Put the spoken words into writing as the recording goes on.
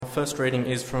first reading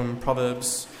is from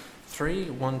Proverbs 3,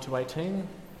 1 to 18.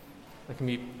 It can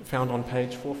be found on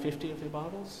page 450 of your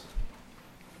Bibles.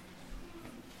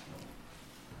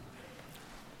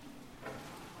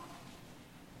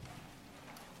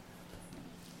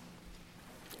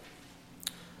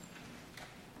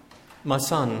 My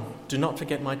son, do not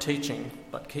forget my teaching,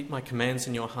 but keep my commands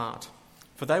in your heart,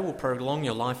 for they will prolong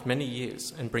your life many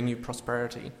years and bring you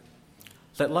prosperity.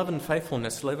 Let love and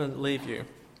faithfulness never leave you.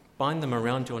 Bind them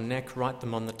around your neck, write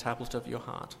them on the tablet of your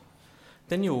heart.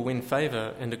 Then you will win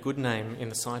favour and a good name in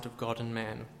the sight of God and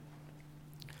man.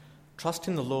 Trust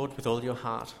in the Lord with all your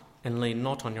heart, and lean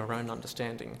not on your own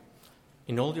understanding.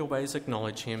 In all your ways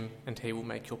acknowledge him, and he will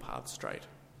make your path straight.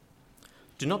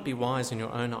 Do not be wise in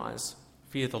your own eyes.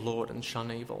 Fear the Lord and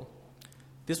shun evil.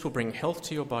 This will bring health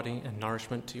to your body and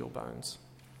nourishment to your bones.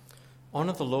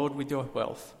 Honour the Lord with your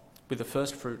wealth, with the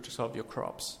first fruits of your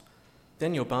crops.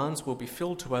 Then your barns will be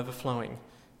filled to overflowing,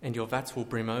 and your vats will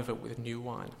brim over with new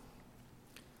wine.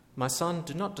 My son,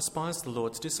 do not despise the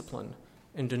Lord's discipline,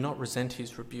 and do not resent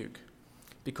his rebuke,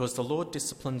 because the Lord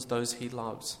disciplines those he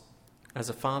loves. As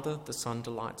a father, the son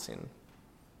delights in.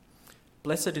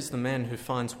 Blessed is the man who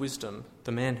finds wisdom,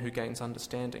 the man who gains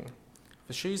understanding,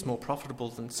 for she is more profitable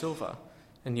than silver,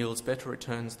 and yields better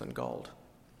returns than gold.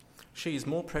 She is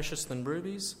more precious than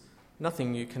rubies.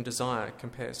 Nothing you can desire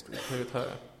compares with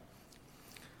her.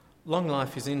 Long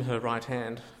life is in her right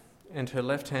hand, and her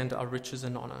left hand are riches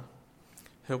and honour.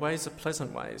 Her ways are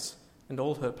pleasant ways, and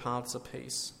all her paths are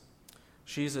peace.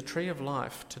 She is a tree of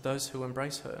life to those who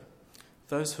embrace her.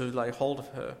 Those who lay hold of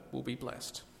her will be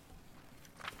blessed.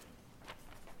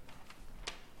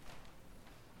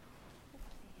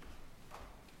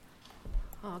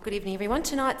 Good evening, everyone.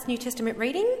 Tonight's New Testament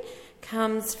reading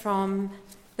comes from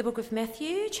the book of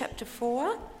Matthew, chapter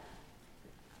 4,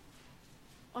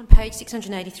 on page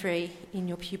 683 in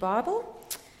your Pew Bible.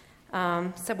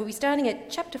 So we'll be starting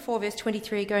at chapter 4, verse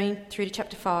 23, going through to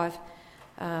chapter 5,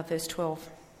 verse 12.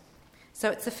 So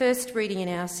it's the first reading in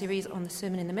our series on the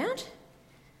Sermon on the Mount.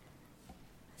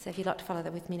 So if you'd like to follow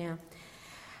that with me now.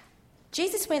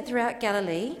 Jesus went throughout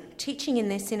Galilee, teaching in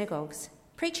their synagogues,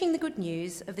 preaching the good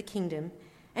news of the kingdom,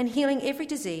 and healing every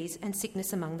disease and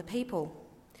sickness among the people.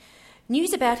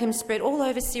 News about him spread all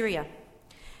over Syria,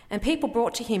 and people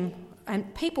brought to him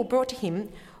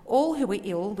all who were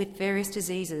ill with various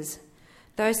diseases,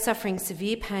 those suffering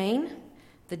severe pain,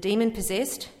 the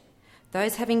demon-possessed,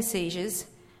 those having seizures,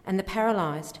 and the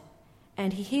paralysed,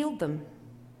 and he healed them.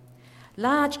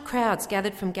 Large crowds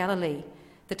gathered from Galilee,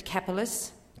 the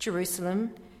Decapolis,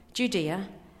 Jerusalem, Judea,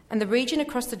 and the region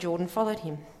across the Jordan followed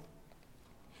him.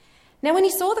 Now when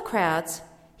he saw the crowds,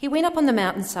 he went up on the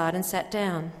mountainside and sat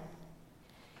down.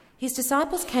 His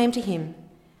disciples came to him,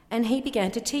 and he began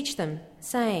to teach them,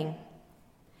 saying,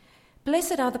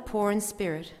 "Blessed are the poor in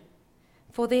spirit,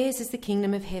 for theirs is the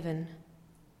kingdom of heaven.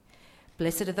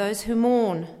 Blessed are those who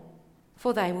mourn,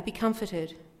 for they will be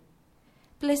comforted.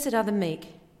 Blessed are the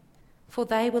meek, for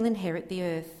they will inherit the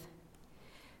earth.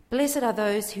 Blessed are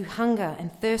those who hunger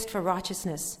and thirst for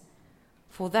righteousness,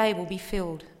 for they will be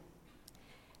filled.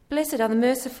 Blessed are the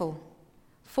merciful,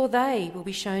 for they will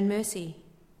be shown mercy.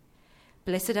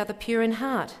 Blessed are the pure in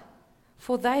heart,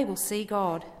 for they will see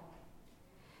God.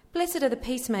 Blessed are the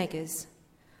peacemakers,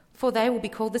 for they will be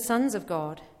called the sons of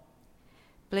God.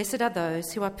 Blessed are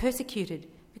those who are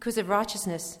persecuted because of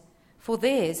righteousness, for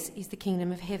theirs is the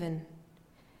kingdom of heaven.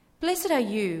 Blessed are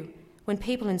you when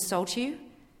people insult you,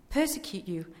 persecute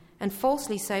you, and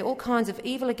falsely say all kinds of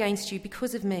evil against you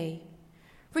because of me.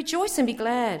 Rejoice and be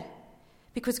glad,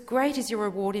 because great is your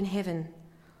reward in heaven,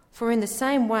 for in the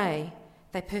same way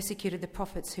they persecuted the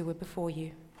prophets who were before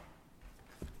you."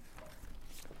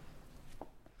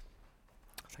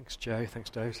 Thanks, Joe. Thanks,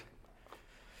 Dave.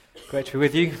 Great to be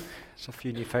with you. There's a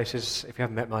few new faces. If you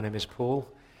haven't met, my name is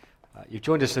Paul. You've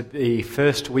joined us at the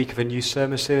first week of a new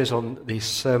sermon series on the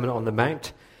Sermon on the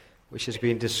Mount, which has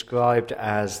been described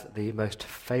as the most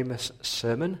famous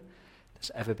sermon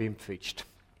that's ever been preached.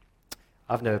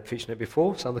 I've never preached on it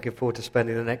before, so I'm looking forward to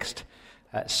spending the next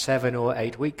 7 or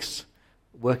 8 weeks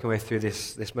working my way through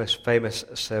this most famous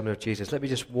sermon of Jesus. Let me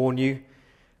just warn you,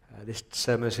 this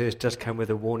sermon series does come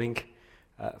with a warning.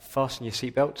 Fasten your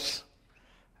seatbelts.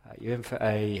 You're in for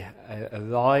a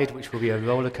ride, which will be a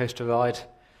roller coaster ride.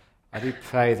 I do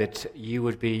pray that you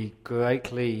would be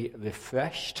greatly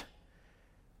refreshed,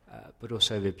 but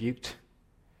also rebuked,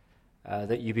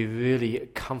 that you be really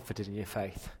comforted in your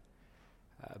faith,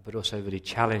 but also really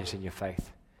challenged in your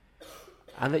faith,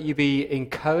 and that you be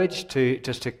encouraged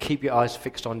to keep your eyes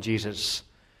fixed on Jesus,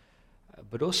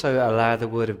 but also allow the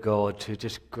Word of God to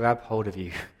just grab hold of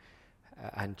you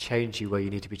and change you where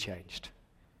you need to be changed.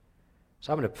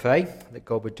 So I'm going to pray that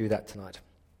God would do that tonight.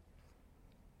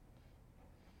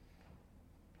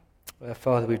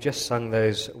 Father, we've just sung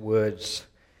those words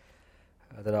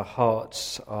that our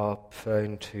hearts are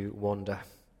prone to wander.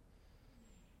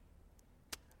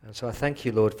 And so I thank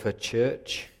you, Lord, for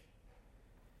church.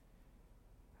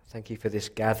 Thank you for this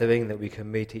gathering that we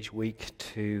can meet each week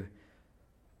to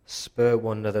spur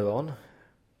one another on.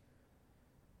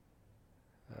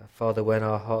 Father, when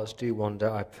our hearts do wander,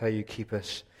 I pray you keep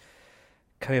us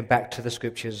coming back to the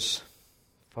Scriptures,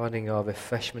 finding our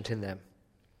refreshment in them.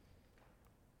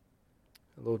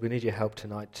 Lord, we need your help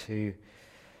tonight to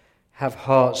have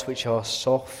hearts which are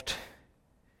soft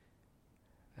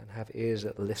and have ears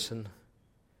that listen.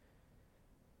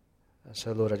 And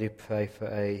so, Lord, I do pray for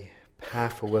a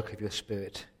powerful work of your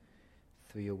Spirit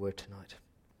through your word tonight.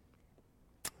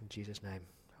 In Jesus' name,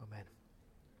 amen.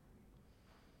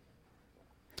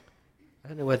 I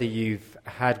don't know whether you've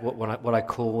had what I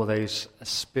call those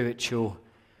spiritual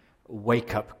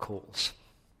wake-up calls.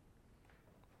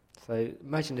 So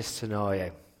imagine this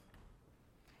scenario.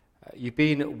 You've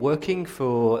been working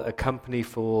for a company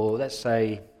for, let's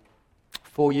say,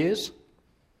 4 years.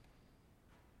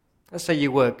 Let's say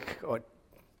you work, or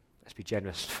let's be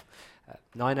generous,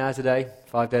 9 hours a day,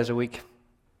 5 days a week,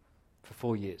 for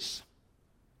 4 years.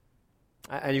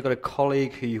 And you've got a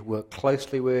colleague who you work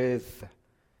closely with.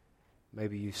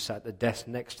 Maybe you sat at the desk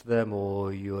next to them,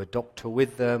 or you're a doctor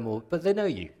with them, but they know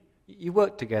you. You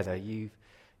work together.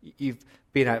 You've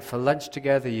been out for lunch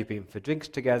together. You've been for drinks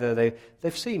together.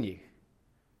 They've seen you.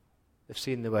 They've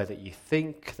seen the way that you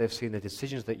think. They've seen the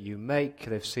decisions that you make.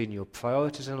 They've seen your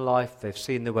priorities in life. They've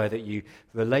seen the way that you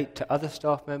relate to other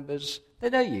staff members. They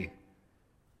know you.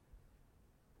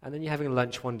 And then you're having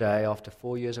lunch one day after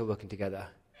 4 years of working together,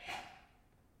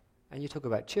 and you talk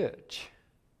about church.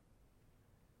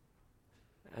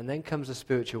 And then comes a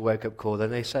spiritual wake-up call,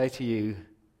 and they say to you,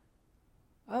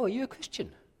 "Oh, are you a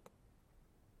Christian?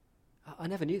 I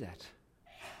never knew that."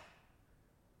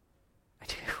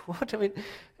 What? I mean,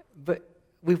 but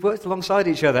we've worked alongside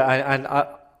each other, and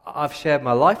I've shared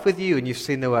my life with you, and you've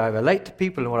seen the way I relate to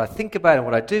people and what I think about and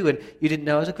what I do, and you didn't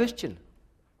know I was a Christian.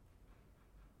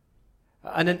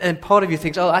 And part of you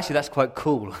thinks, "Oh, actually, that's quite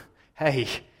cool. Hey,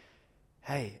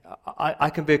 I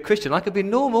can be a Christian. I can be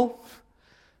normal.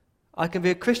 I can be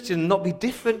a Christian and not be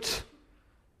different.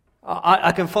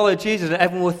 I can follow Jesus and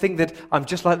everyone will think that I'm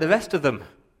just like the rest of them.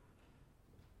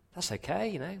 That's okay,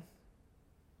 you know."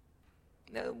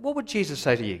 Now, what would Jesus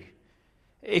say to you?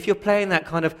 If you're playing that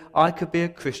kind of, I could be a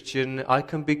Christian, I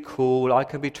can be cool, I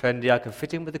can be trendy, I can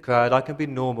fit in with the crowd, I can be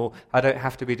normal, I don't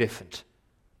have to be different.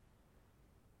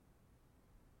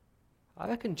 I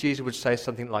reckon Jesus would say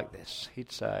something like this.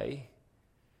 He'd say,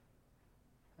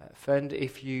 "Friend,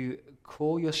 if you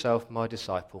call yourself my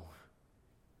disciple,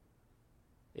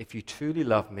 if you truly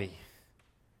love me,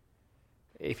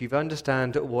 if you've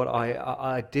understand what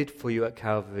I did for you at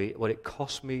Calvary, what it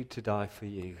cost me to die for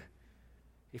you,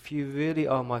 if you really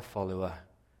are my follower,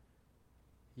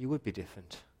 you would be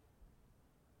different.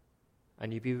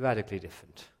 And you'd be radically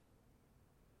different.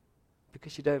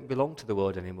 Because you don't belong to the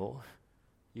world anymore.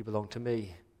 You belong to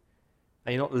me.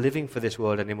 And you're not living for this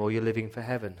world anymore, you're living for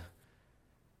heaven.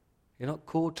 You're not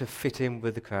called to fit in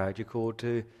with the crowd, you're called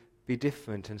to be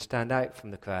different and stand out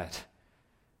from the crowd.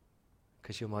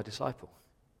 Because you're my disciple."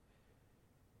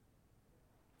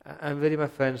 And really, my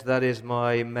friends, that is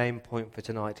my main point for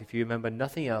tonight. If you remember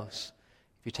nothing else,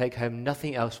 if you take home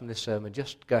nothing else from this sermon,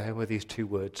 just go home with these 2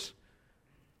 words.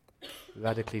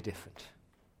 Radically different.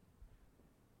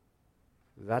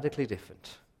 Radically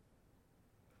different.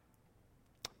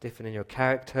 Different in your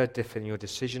character, different in your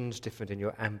decisions, different in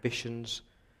your ambitions,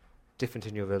 different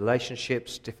in your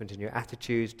relationships, different in your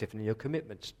attitudes, different in your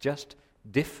commitments. Just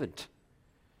different.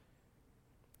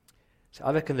 So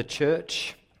I reckon the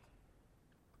church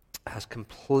has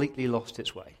completely lost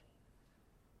its way.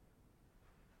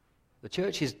 The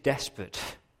church is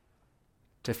desperate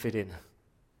to fit in.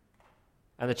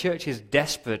 And the church is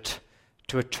desperate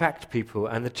to attract people.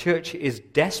 And the church is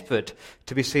desperate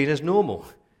to be seen as normal.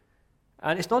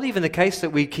 And it's not even the case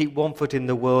that we keep one foot in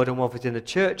the world and one foot in the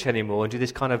church anymore and do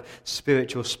this kind of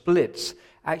spiritual splits.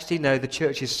 Actually, no, the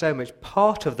church is so much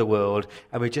part of the world,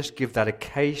 and we just give that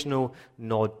occasional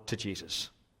nod to Jesus.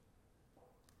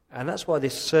 And that's why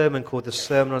this sermon called the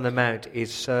Sermon on the Mount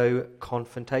is so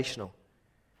confrontational.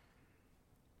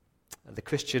 The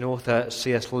Christian author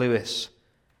C.S. Lewis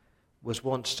was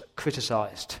once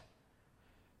criticized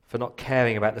for not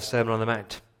caring about the Sermon on the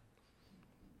Mount.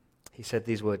 He said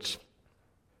these words,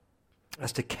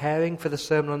 "As to caring for the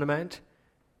Sermon on the Mount,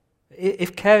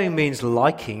 if caring means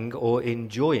liking or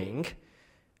enjoying,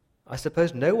 I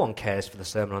suppose no one cares for the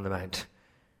Sermon on the Mount.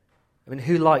 I mean,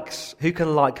 who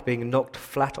can like being knocked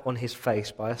flat on his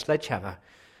face by a sledgehammer?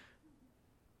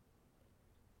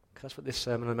 That's what this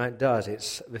Sermon on the Mount does.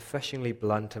 It's refreshingly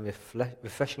blunt and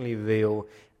refreshingly real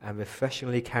and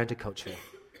refreshingly countercultural.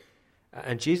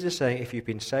 And Jesus is saying, if you've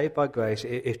been saved by grace,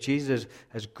 if Jesus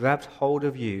has grabbed hold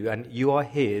of you and you are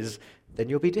his, then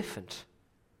you'll be different.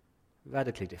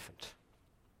 Radically different.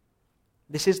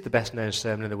 This is the best known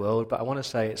sermon in the world, but I want to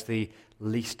say it's the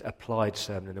least applied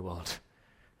sermon in the world.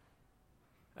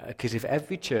 Because if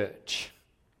every church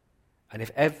and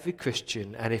if every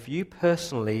Christian and if you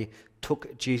personally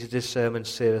took Jesus' sermon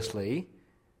seriously,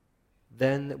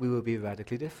 then we will be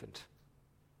radically different.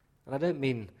 And I don't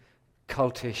mean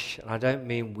cultish, and I don't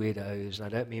mean weirdos, and I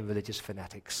don't mean religious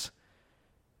fanatics.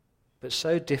 But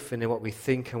so different in what we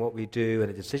think and what we do and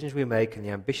the decisions we make and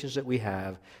the ambitions that we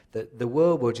have that the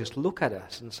world will just look at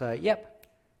us and say, yep,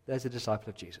 there's a disciple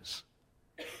of Jesus.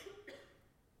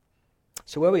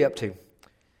 So where are we up to?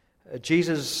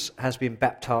 Jesus has been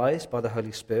baptized by the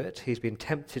Holy Spirit. He's been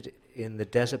tempted in the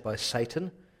desert by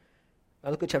Satan. Now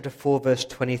look at chapter 4, verse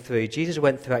 23. Jesus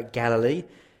went throughout Galilee.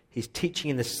 He's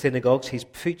teaching in the synagogues. He's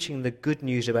preaching the good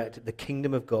news about the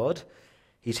kingdom of God.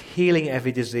 He's healing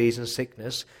every disease and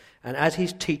sickness. And as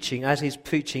he's teaching, as he's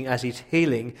preaching, as he's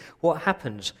healing, what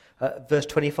happens? Verse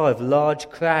 25, large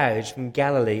crowds from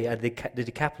Galilee and the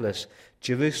Decapolis,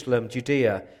 Jerusalem,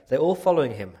 Judea, they're all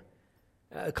following him.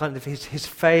 Kind of his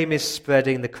fame is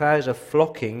spreading, the crowds are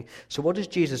flocking. So what does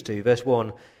Jesus do? Verse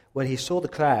 1, when he saw the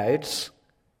crowds,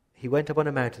 he went up on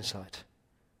a mountainside.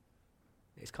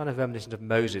 It's kind of reminiscent of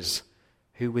Moses,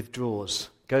 who withdraws,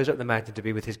 goes up the mountain to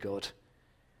be with his God.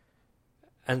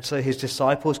 And so his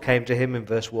disciples came to him in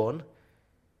verse 1,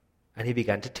 and he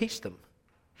began to teach them.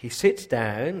 He sits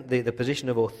down, the position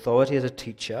of authority as a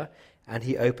teacher, and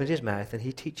he opens his mouth and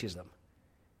he teaches them.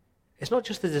 It's not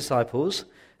just the disciples.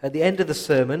 At the end of the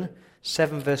sermon,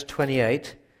 7 verse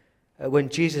 28, when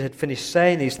Jesus had finished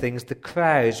saying these things, the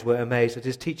crowds were amazed at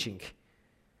his teaching.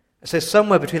 So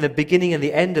somewhere between the beginning and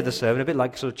the end of the sermon, a bit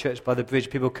like sort of Church by the Bridge,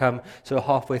 people come sort of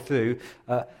halfway through,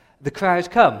 the crowds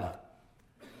come,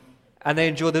 and they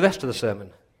enjoy the rest of the sermon.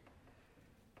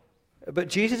 But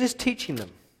Jesus is teaching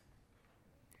them.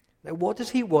 Now, what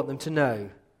does he want them to know?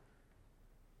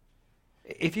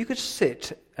 If you could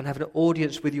sit and have an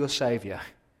audience with your Saviour,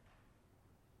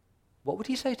 what would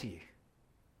he say to you?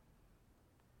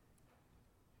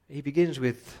 He begins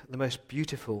with the most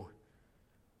beautiful,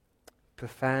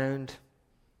 profound,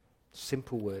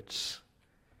 simple words.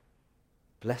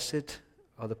 Blessed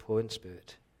are the poor in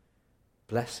spirit.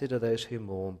 Blessed are those who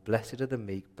mourn. Blessed are the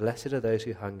meek. Blessed are those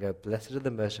who hunger. Blessed are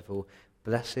the merciful.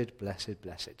 Blessed, blessed,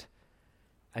 blessed.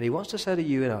 And he wants to say to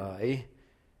you and I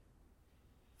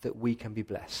that we can be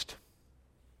blessed.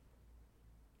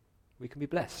 We can be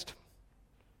blessed.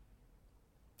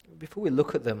 Before we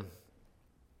look at them,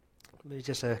 maybe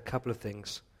just a couple of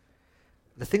things.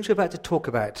 The things we're about to talk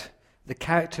about, the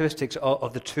characteristics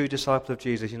of the true disciple of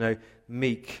Jesus,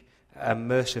 meek and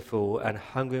merciful and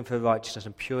hungering for righteousness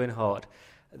and pure in heart,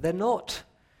 they're not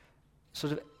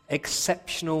sort of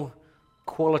exceptional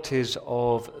qualities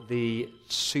of the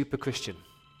super Christian.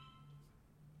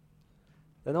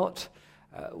 They're not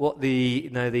what the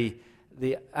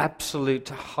absolute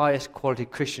highest quality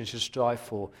Christian should strive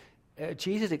for.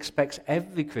 Jesus expects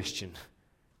every Christian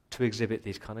to exhibit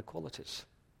these kind of qualities.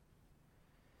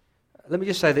 Let me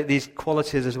just say that these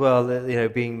qualities as well,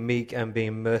 being meek and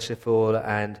being merciful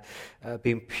and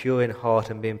being pure in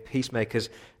heart and being peacemakers,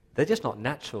 they're just not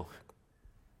natural.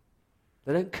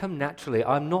 They don't come naturally.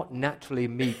 I'm not naturally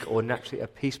meek or naturally a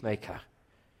peacemaker.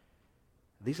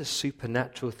 These are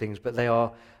supernatural things, but they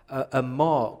are a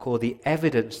mark or the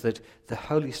evidence that the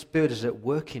Holy Spirit is at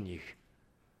work in you.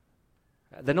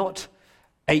 They're not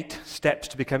 8 steps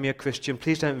to becoming a Christian.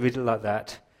 Please don't read it like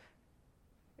that.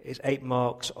 It's 8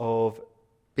 marks of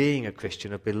being a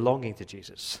Christian, of belonging to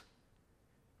Jesus.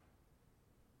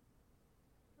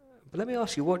 But let me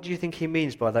ask you, what do you think he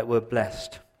means by that word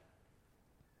blessed?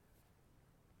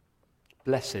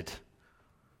 Blessed.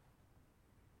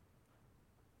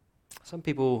 Some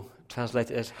people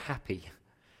translate it as happy.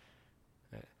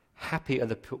 Happy are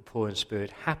the poor in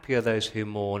spirit. Happy are those who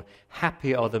mourn.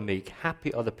 Happy are the meek.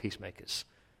 Happy are the peacemakers.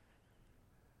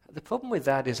 The problem with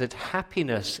that is that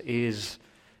happiness is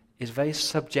very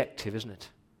subjective, isn't it?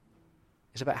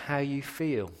 It's about how you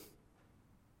feel.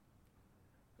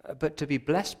 But to be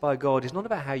blessed by God is not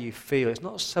about how you feel. It's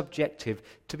not subjective.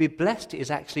 To be blessed is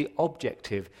actually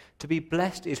objective. To be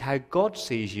blessed is how God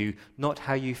sees you, not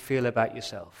how you feel about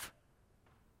yourself.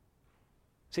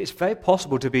 See, it's very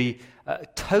possible to be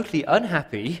totally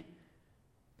unhappy,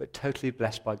 but totally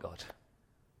blessed by God.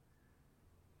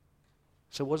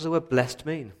 So what does the word blessed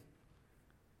mean?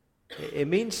 It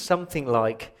means something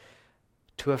like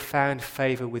to have found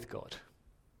favour with God,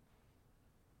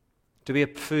 to be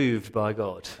approved by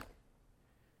God.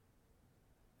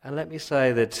 And let me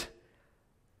say that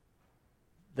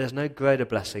there's no greater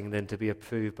blessing than to be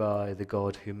approved by the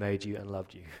God who made you and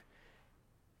loved you.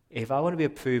 If I want to be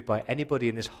approved by anybody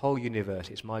in this whole universe,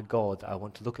 it's my God that I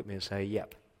want to look at me and say,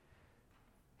 yep,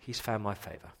 he's found my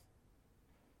favour.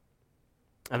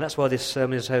 And that's why this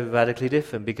sermon is so radically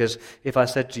different, because if I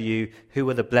said to you, who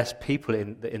are the blessed people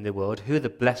in the world, who are the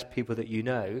blessed people that you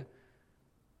know,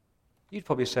 you'd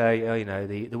probably say,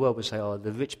 the world would say,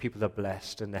 the rich people are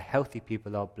blessed, and the healthy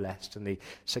people are blessed, and the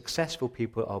successful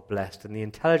people are blessed, and the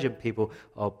intelligent people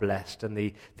are blessed, and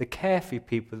the carefree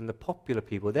people and the popular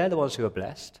people, they're the ones who are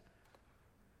blessed.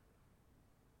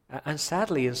 And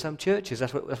sadly, in some churches,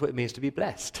 that's what it means to be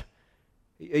blessed.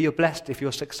 You're blessed if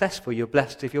you're successful, you're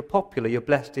blessed if you're popular, you're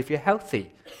blessed if you're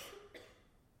healthy.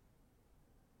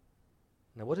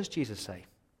 Now, what does Jesus say?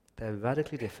 They're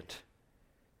radically different.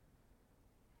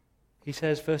 He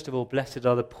says, first of all, blessed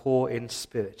are the poor in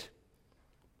spirit.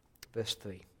 Verse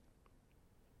 3.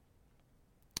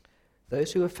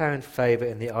 Those who have found favour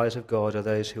in the eyes of God are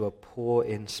those who are poor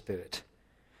in spirit.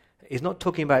 He's not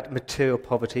talking about material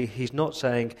poverty. He's not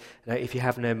saying, if you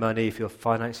have no money, if you're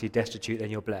financially destitute, then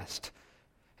you're blessed.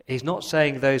 He's not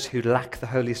saying those who lack the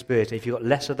Holy Spirit, if you've got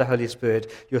less of the Holy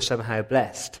Spirit, you're somehow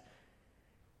blessed.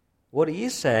 What he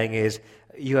is saying is,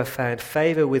 you have found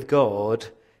favour with God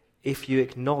if you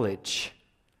acknowledge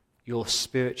your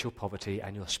spiritual poverty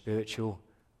and your spiritual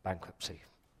bankruptcy.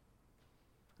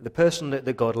 The person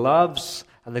that God loves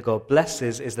and that God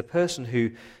blesses is the person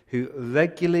who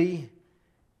regularly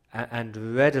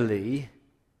and readily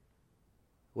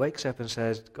wakes up and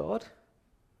says, God,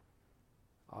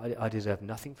 I deserve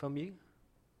nothing from you.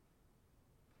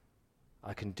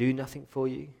 I can do nothing for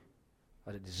you.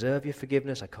 I don't deserve your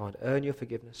forgiveness. I can't earn your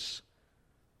forgiveness.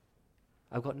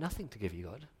 I've got nothing to give you,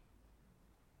 God.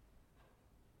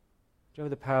 Do you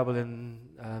remember the parable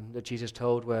that Jesus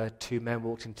told where two men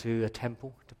walked into a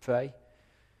temple to pray?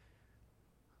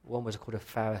 One was called a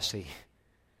Pharisee.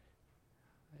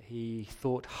 He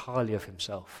thought highly of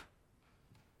himself.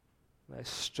 He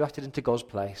strutted into God's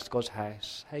place, God's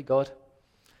house. Hey, God,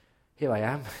 here I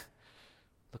am.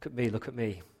 Look at me, look at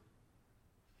me.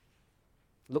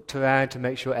 Looked around to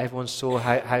make sure everyone saw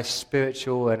how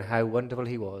spiritual and how wonderful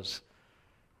he was.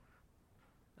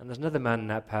 And there's another man in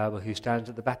that parable who stands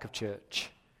at the back of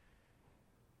church,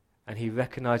 and he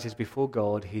recognizes before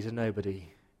God he's a nobody.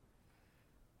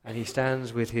 And he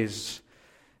stands with his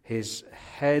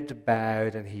head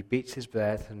bowed, and he beats his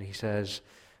breath, and he says,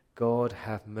 God,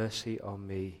 have mercy on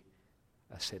me,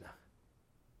 a sinner.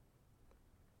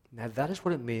 Now that is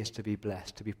what it means to be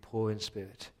blessed, to be poor in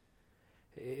spirit.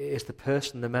 It's the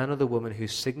person, the man or the woman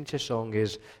whose signature song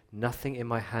is, nothing in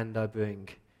my hand I bring,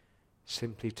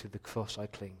 simply to the cross I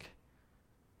cling.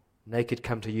 Naked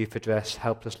come to you for dress,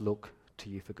 helpless look to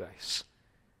you for grace.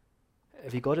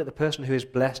 Have you got it? The person who is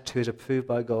blessed, who is approved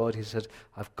by God, he says,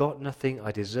 I've got nothing,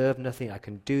 I deserve nothing, I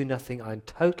can do nothing, I'm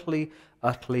totally,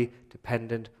 utterly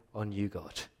dependent on you,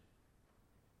 God.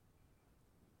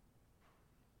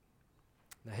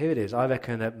 Now here it is. I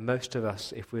reckon that most of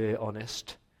us, if we're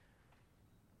honest,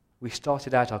 we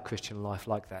started out our Christian life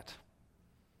like that.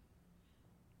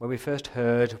 When we first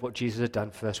heard what Jesus had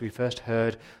done for us, we first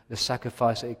heard the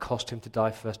sacrifice that it cost him to die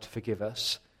for us to forgive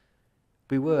us,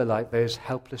 we were like those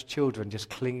helpless children just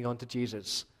clinging on to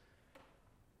Jesus.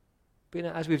 But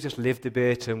as we've just lived a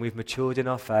bit and we've matured in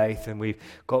our faith and we've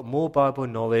got more Bible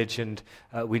knowledge and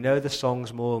we know the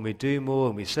songs more and we do more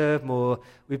and we serve more,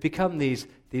 we've become these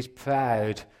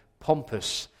proud,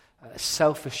 pompous,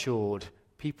 self-assured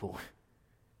people.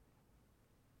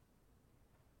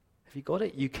 Have you got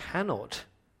it? You cannot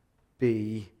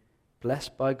be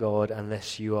blessed by God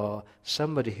unless you are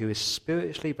somebody who is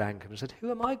spiritually bankrupt and said, who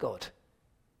am I, God,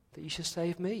 that you should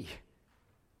save me?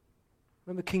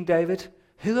 Remember King David?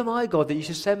 Who am I, God, that you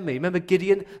should send me? Remember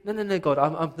Gideon? No, God,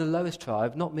 I'm the lowest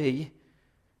tribe, not me.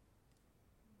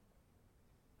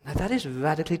 Now that is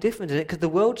radically different, isn't it? Because the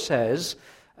world says,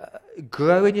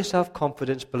 grow in your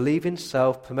self-confidence, believe in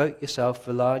self, promote yourself,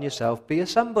 rely on yourself, be a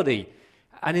somebody.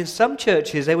 And in some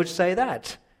churches they would say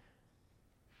that.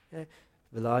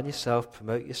 Rely on yourself,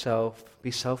 promote yourself,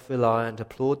 be self-reliant,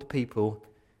 applaud the people.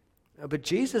 But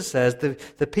Jesus says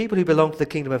the people who belong to the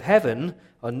kingdom of heaven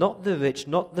are not the rich,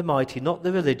 not the mighty, not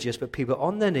the religious, but people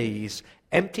on their knees,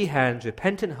 empty hands,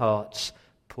 repentant hearts,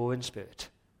 poor in spirit.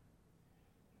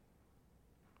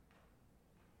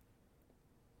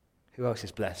 Who else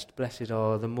is blessed? Blessed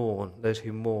are those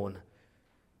who mourn,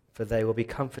 for they will be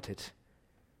comforted.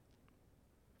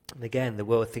 And again, the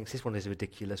world thinks this one is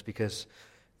ridiculous because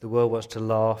the world wants to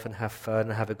laugh and have fun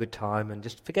and have a good time and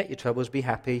just forget your troubles, be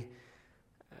happy.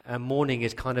 And mourning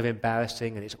is kind of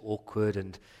embarrassing and it's awkward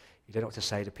and you don't know what to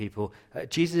say to people.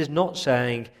 Jesus is not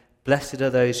saying, blessed are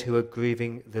those who are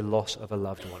grieving the loss of a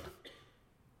loved one.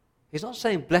 He's not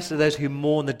saying, blessed are those who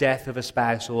mourn the death of a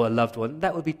spouse or a loved one.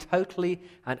 That would be totally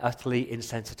and utterly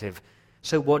insensitive.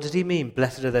 So what does he mean,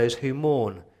 blessed are those who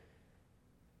mourn?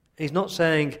 He's not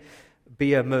saying,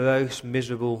 be a morose,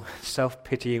 miserable,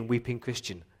 self-pitying, weeping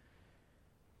Christian.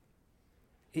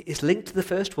 It's linked to the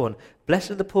first one.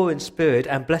 Blessed are the poor in spirit,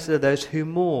 and blessed are those who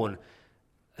mourn,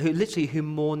 who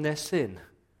mourn their sin,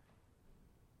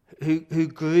 who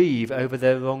grieve over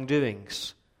their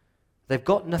wrongdoings. They've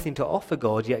got nothing to offer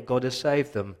God, yet God has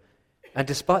saved them. And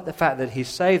despite the fact that He's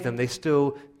saved them, they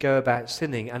still go about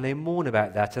sinning, and they mourn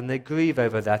about that, and they grieve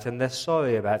over that, and they're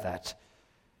sorry about that.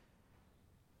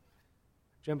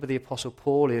 Do you remember the Apostle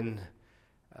Paul in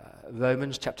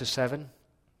Romans chapter 7?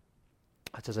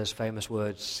 Utters those famous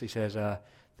words. He says, the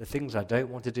things I don't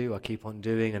want to do, I keep on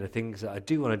doing, and the things that I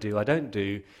do want to do, I don't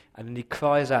do. And then he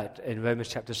cries out in Romans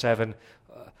chapter 7,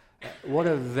 what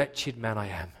a wretched man I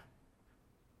am.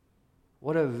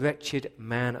 What a wretched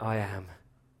man I am.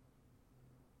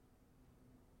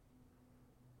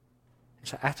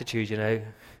 It's an attitude,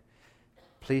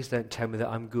 please don't tell me that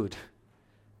I'm good.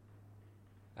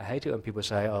 I hate it when people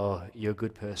say, oh, you're a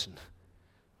good person.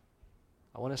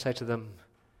 I want to say to them,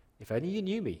 if only you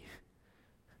knew me.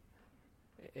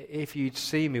 If you'd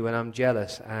see me when I'm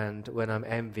jealous and when I'm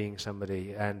envying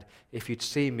somebody, and if you'd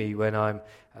see me when I'm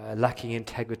lacking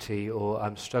integrity or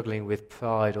I'm struggling with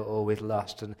pride or with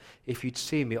lust, and if you'd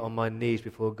see me on my knees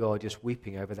before God just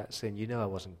weeping over that sin, you know I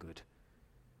wasn't good.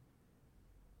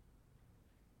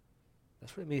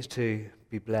 That's what it means to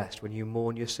be blessed, when you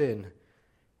mourn your sin.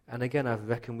 And again, I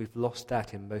reckon we've lost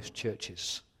that in most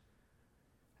churches.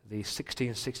 The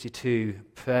 1662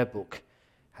 prayer book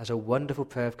has a wonderful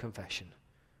prayer of confession.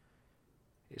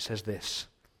 It says this: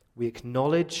 we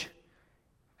acknowledge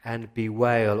and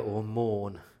bewail or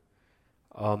mourn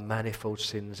our manifold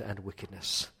sins and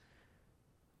wickedness,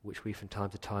 which we from time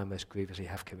to time most grievously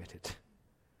have committed.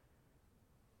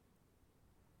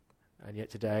 And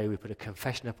yet today we put a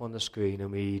confession up on the screen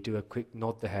and we do a quick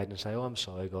nod the head and say, oh, I'm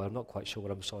sorry, God, I'm not quite sure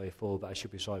what I'm sorry for, but I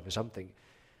should be sorry for something.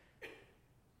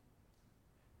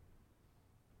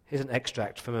 Here's an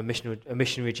extract from a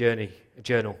missionary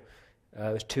journal.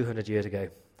 It was 200 years ago.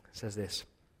 It says this: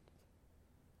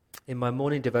 in my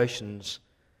morning devotions,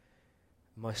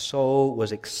 my soul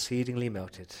was exceedingly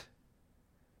melted,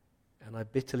 and I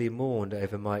bitterly mourned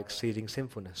over my exceeding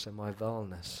sinfulness and my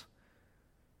vileness.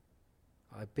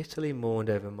 I bitterly mourned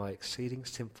over my exceeding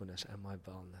sinfulness and my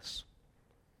vileness.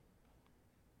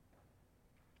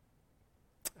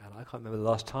 And I can't remember the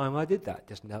last time I did that,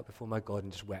 just knelt before my God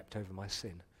and just wept over my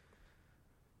sin.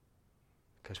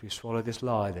 Because we swallow this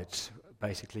lie that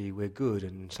basically we're good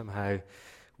and somehow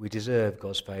we deserve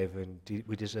God's favour and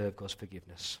we deserve God's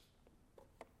forgiveness.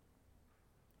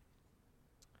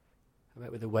 I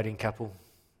met with a wedding couple.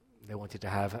 They wanted to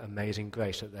have Amazing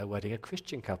Grace at their wedding, a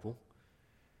Christian couple.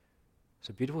 It's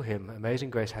a beautiful hymn,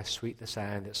 Amazing Grace, how sweet the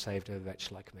sound that saved a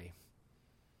wretch like me.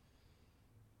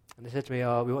 And they said to me,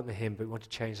 we want the hymn, but we want to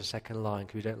change the second line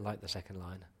because we don't like the second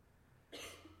line.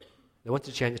 They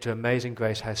wanted to change it to Amazing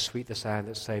Grace, how sweet the sound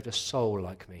that saved a soul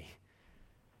like me.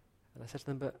 And I said to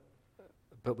them,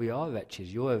 but we are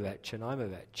wretches. You're a wretch and I'm a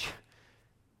wretch.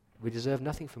 We deserve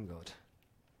nothing from God.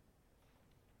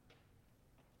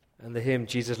 And the hymn,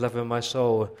 Jesus, lover of my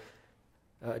soul,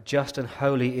 just and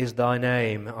holy is thy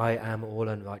name, I am all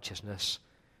unrighteousness.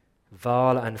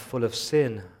 Vile and full of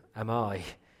sin am I,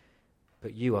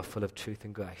 but you are full of truth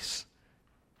and grace.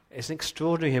 It's an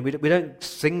extraordinary hymn. We don't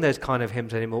sing those kind of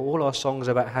hymns anymore. All our songs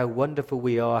are about how wonderful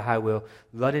we are, how we'll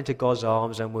run into God's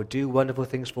arms and we'll do wonderful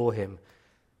things for Him.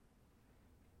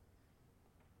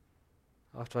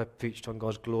 After I preached on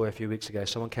God's glory a few weeks ago,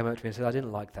 someone came up to me and said, I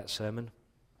didn't like that sermon.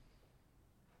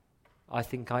 I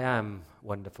think I am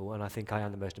wonderful, and I think I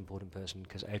am the most important person,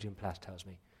 because Adrian Plass tells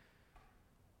me.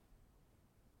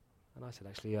 And I said,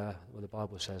 actually, well, the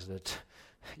Bible says that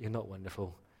you're not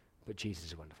wonderful, but Jesus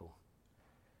is wonderful.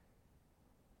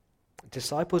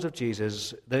 Disciples of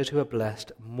Jesus, those who are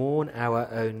blessed, mourn our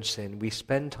own sin. We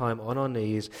spend time on our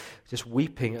knees just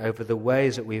weeping over the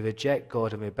ways that we reject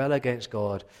God and rebel against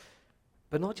God.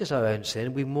 But not just our own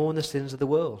sin, we mourn the sins of the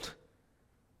world.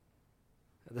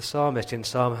 The psalmist in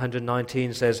Psalm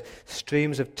 119 says,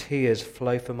 streams of tears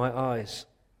flow from my eyes,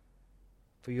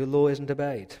 for your law isn't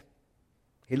obeyed.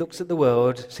 He looks at the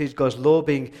world, sees God's law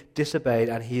being disobeyed,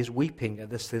 and he is weeping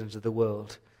at the sins of the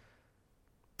world.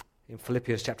 In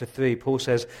Philippians chapter 3, Paul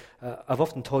says, I've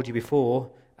often told you before,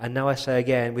 and now I say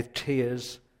again, with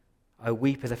tears, I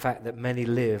weep at the fact that many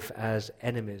live as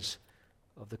enemies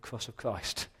of the cross of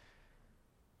Christ.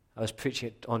 I was preaching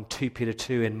it on 2 Peter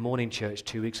 2 in morning church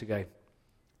 2 weeks ago.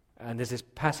 And there's this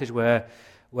passage where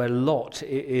Lot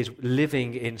is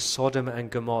living in Sodom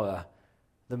and Gomorrah,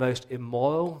 the most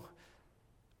immoral,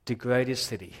 degraded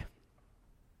city.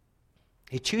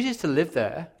 He chooses to live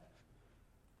there,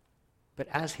 but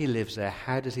as he lives there,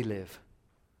 how does he live?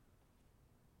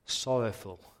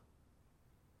 Sorrowful,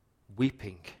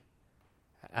 weeping,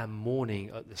 and mourning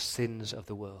at the sins of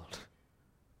the world.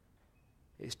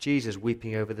 It's Jesus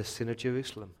weeping over the sin of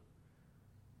Jerusalem.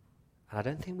 And I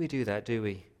don't think we do that, do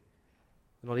we?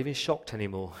 We're not even shocked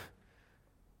anymore.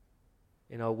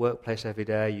 In our workplace every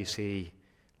day, you see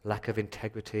lack of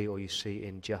integrity, or you see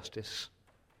injustice.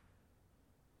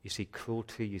 You see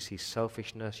cruelty, you see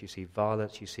selfishness, you see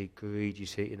violence, you see greed, you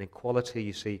see inequality,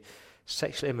 you see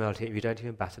sexual immorality, and you don't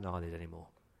even bat an eyelid anymore.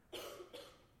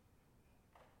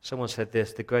 Someone said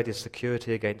this: the greatest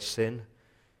security against sin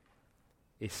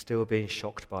is still being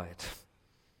shocked by it.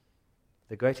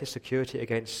 The greatest security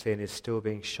against sin is still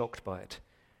being shocked by it.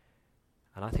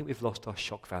 And I think we've lost our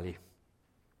shock value.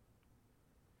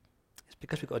 It's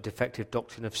because we've got a defective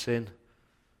doctrine of sin.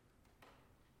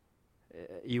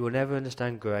 You will never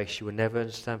understand grace, you will never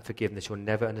understand forgiveness, you will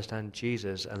never understand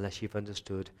Jesus unless you've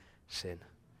understood sin.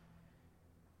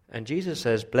 And Jesus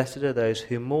says, blessed are those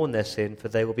who mourn their sin, for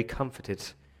they will be comforted.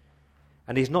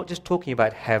 And he's not just talking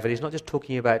about heaven, he's not just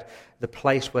talking about the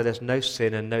place where there's no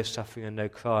sin and no suffering and no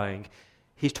crying.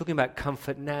 He's talking about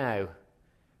comfort now.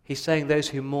 He's saying those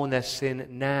who mourn their sin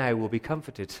now will be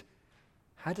comforted.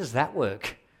 How does that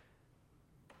work?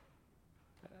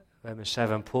 Romans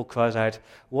 7, Paul cries out,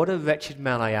 what a wretched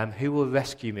man I am, who will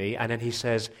rescue me? And then he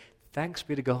says, thanks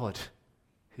be to God,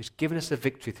 who's given us the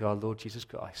victory through our Lord Jesus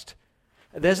Christ.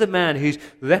 There's a man who's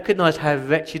recognized how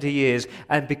wretched he is,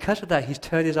 and because of that he's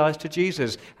turned his eyes to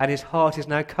Jesus, and his heart is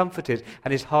now comforted,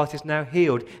 and his heart is now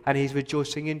healed, and he's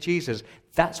rejoicing in Jesus.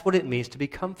 That's what it means to be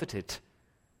comforted.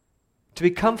 To be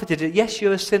comforted that, yes,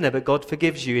 you're a sinner, but God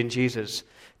forgives you in Jesus.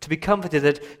 To be comforted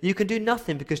that you can do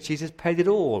nothing because Jesus paid it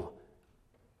all.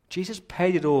 Jesus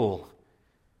paid it all.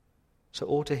 So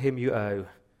all to him you owe.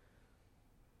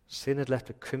 Sin had left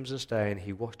a crimson stain,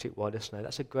 he washed it white as snow.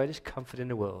 That's the greatest comfort in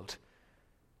the world.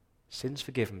 Sin's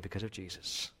forgiven because of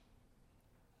Jesus.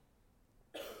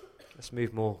 Let's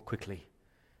move more quickly.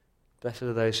 Blessed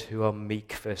are those who are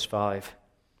meek, verse 5.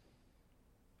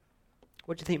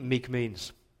 What do you think meek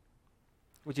means?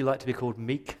 Would you like to be called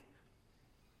meek?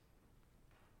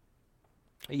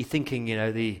 Are you thinking,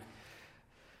 the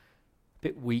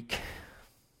bit weak,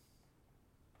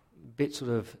 bit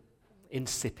sort of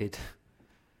insipid?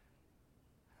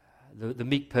 The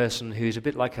meek person who's a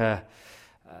bit like a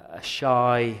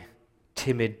shy,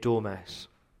 timid dormouse.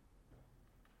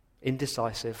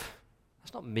 Indecisive.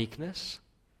 That's not meekness.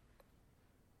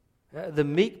 The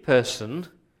meek person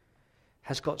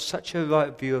has got such a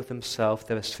right view of themselves,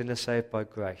 they're a sinner saved by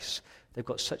grace. They've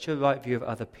got such a right view of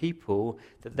other people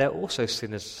that they're also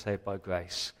sinners saved by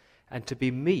grace. And to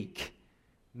be meek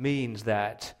means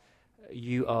that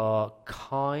you are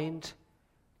kind,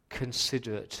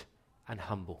 considerate, and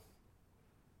humble.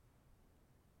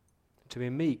 To be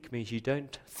meek means you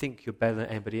don't think you're better than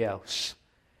anybody else.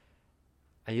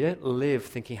 And you don't live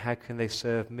thinking, how can they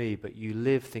serve me? But you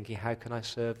live thinking, how can I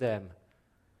serve them?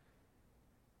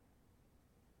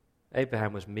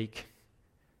 Abraham was meek.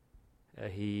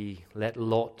 He let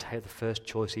Lot take the first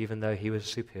choice even though he was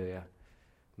superior.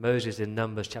 Moses in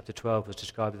Numbers chapter 12 was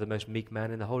described as the most meek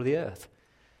man in the whole of the earth.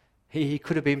 He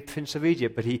could have been Prince of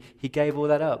Egypt, but he gave all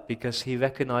that up because he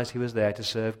recognized he was there to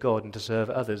serve God and to serve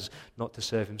others, not to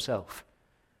serve himself.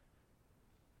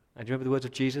 And do you remember the words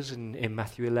of Jesus in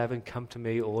Matthew 11? Come to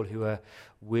me, all who are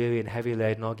weary and heavy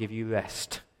laden, I'll give you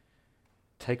rest.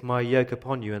 Take my yoke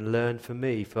upon you and learn from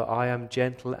me, for I am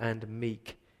gentle and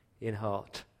meek in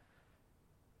heart.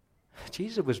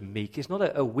 Jesus was meek. It's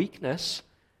not a weakness.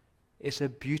 It's a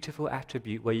beautiful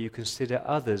attribute where you consider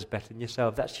others better than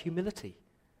yourself. That's humility.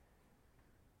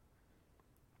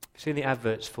 You've seen the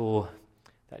adverts for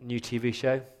that new TV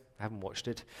show? I haven't watched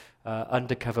it.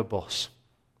 Undercover Boss.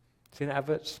 Seen the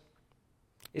adverts?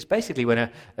 It's basically when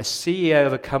a CEO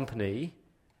of a company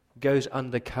goes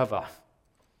undercover.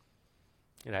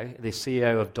 The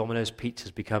CEO of Domino's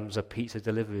Pizzas becomes a pizza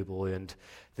delivery boy, and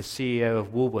the CEO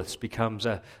of Woolworths becomes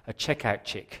a checkout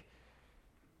chick.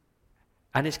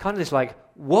 And it's kind of this like,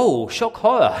 whoa, shock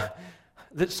horror,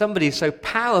 that somebody so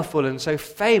powerful and so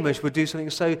famous would do something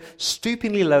so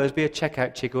stoopingly low as be a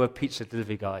checkout chick or a pizza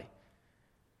delivery guy.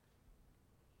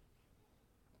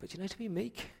 But to be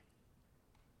meek,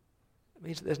 it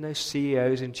means that there's no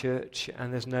CEOs in church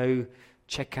and there's no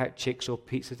checkout chicks or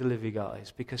pizza delivery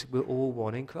guys, because we're all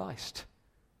one in Christ.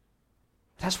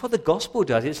 That's what the gospel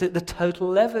does. It's the total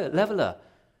leveler.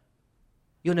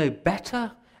 You're no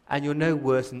better and you're no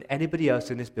worse than anybody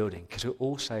else in this building, because we're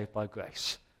all saved by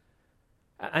grace.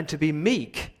 And to be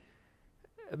meek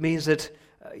means that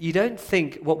you don't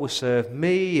think what will serve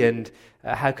me and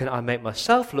how can I make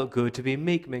myself look good. To be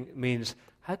meek means,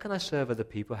 how can I serve other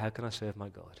people? How can I serve my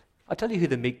God? I'll tell you who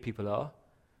the meek people are.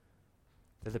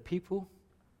 They're the people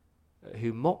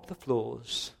who mop the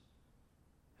floors,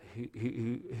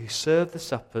 who serve the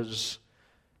suppers,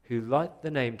 who write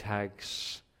the name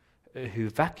tags, who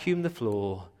vacuum the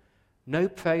floor. No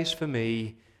praise for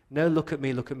me, no look at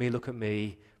me, look at me, look at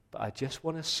me, but I just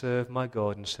want to serve my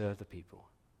God and serve the people.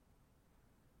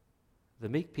 The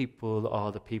meek people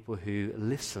are the people who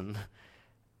listen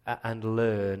and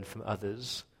learn from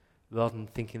others rather than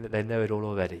thinking that they know it all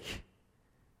already.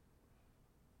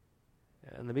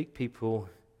 And the meek people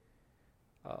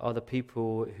are the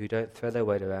people who don't throw their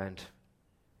weight around.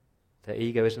 Their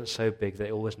ego isn't so big that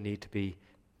they always need to be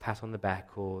pat on the back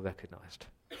or recognized.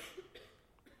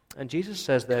 And Jesus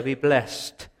says they'll be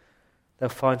blessed. They'll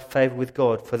find favor with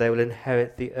God, for they will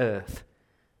inherit the earth.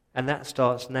 And that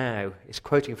starts now. It's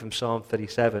quoting from Psalm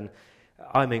 37.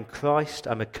 I'm in Christ,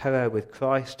 I'm a co-heir with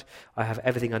Christ, I have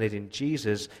everything I need in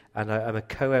Jesus, and I'm a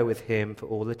co-heir with him for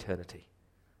all eternity.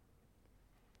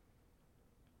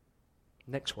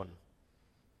 Next one.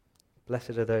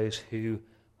 Blessed are those who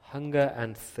hunger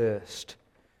and thirst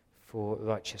for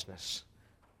righteousness.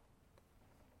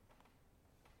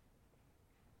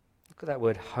 Look at that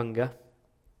word hunger.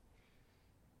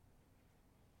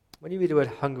 When you read the word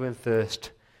hunger and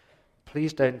thirst,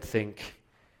 please don't think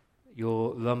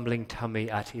your rumbling tummy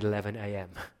at 11 a.m.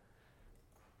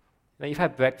 Now, you've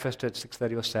had breakfast at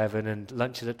 6:30 or 7 and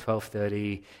lunch is at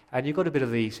 12:30, and you've got a bit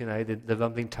of these, the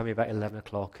rumbling tummy about 11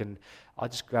 o'clock, and I'll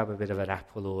just grab a bit of an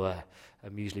apple or a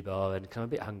muesli bar and I'm a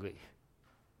bit hungry.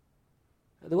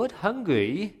 The word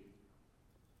hungry,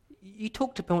 you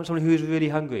talk to someone who is really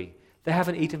hungry. They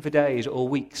haven't eaten for days or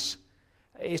weeks.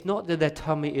 It's not that their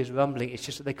tummy is rumbling, it's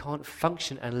just that they can't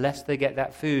function unless they get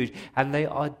that food. And they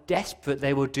are desperate.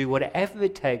 They will do whatever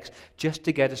it takes just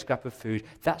to get a scrap of food.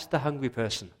 That's the hungry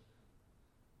person.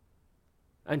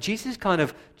 And Jesus is kind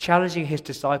of challenging his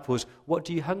disciples, what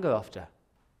do you hunger after?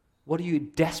 What are you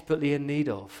desperately in need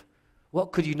of?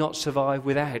 What could you not survive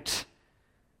without?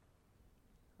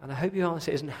 And I hope your answer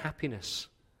isn't happiness.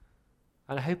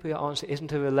 And I hope your answer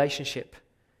isn't a relationship,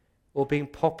 or being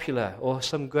popular, or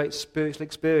some great spiritual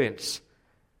experience.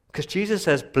 Because Jesus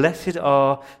says, blessed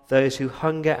are those who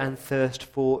hunger and thirst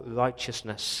for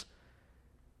righteousness.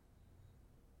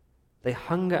 They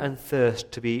hunger and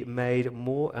thirst to be made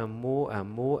more and more and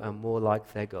more and more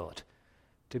like their God.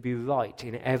 To be right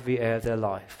in every area of their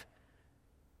life.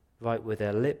 Right with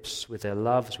their lips, with their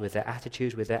loves, with their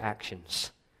attitudes, with their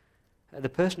actions. The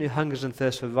person who hungers and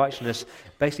thirsts for righteousness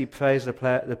basically prays the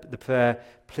prayer,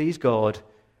 please God,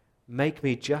 make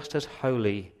me just as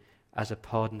holy as a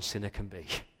pardoned sinner can be.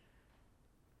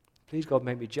 Please God,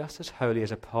 make me just as holy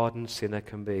as a pardoned sinner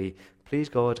can be. Please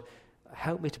God,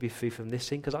 help me to be free from this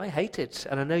sin, because I hate it,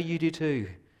 and I know you do too.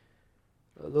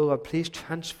 Lord, please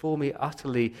transform me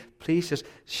utterly. Please just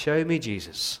show me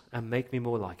Jesus and make me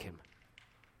more like him.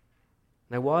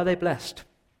 Now, why are they blessed?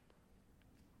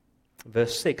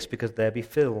 Verse 6, because they'll be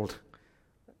filled.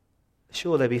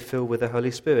 Sure, they'll be filled with the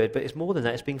Holy Spirit, but it's more than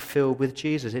that. It's being filled with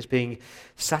Jesus. It's being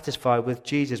satisfied with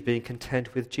Jesus, being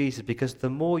content with Jesus, because the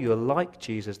more you're like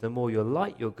Jesus, the more you're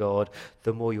like your God,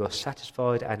 the more you're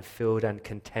satisfied and filled and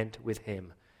content with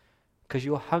him. Because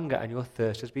your hunger and your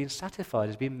thirst has been satisfied,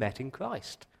 has been met in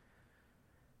Christ.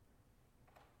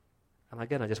 And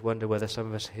again, I just wonder whether some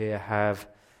of us here have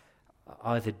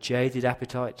either jaded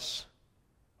appetites,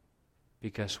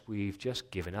 because we've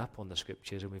just given up on the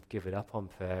scriptures and we've given up on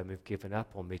prayer and we've given up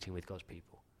on meeting with God's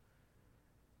people.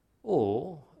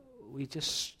 Or we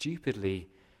just stupidly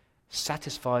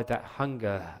satisfied that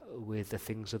hunger with the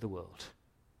things of the world,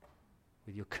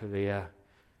 with your career,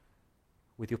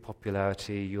 with your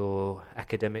popularity, your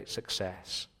academic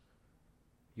success,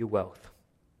 your wealth.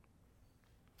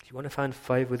 If you want to find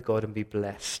favor with God and be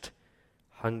blessed,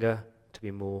 hunger to be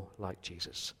more like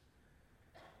Jesus.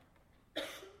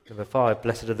 Number 5,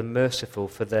 blessed are the merciful,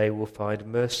 for they will find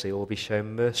mercy or be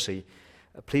shown mercy.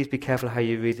 Please be careful how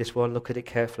you read this one. Look at it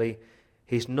carefully.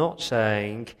 He's not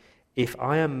saying, if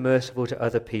I am merciful to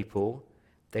other people,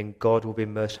 then God will be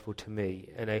merciful to me.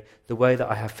 The way that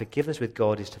I have forgiveness with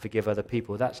God is to forgive other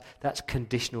people. That's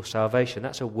conditional salvation.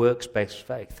 That's a works-based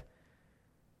faith.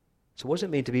 So what does it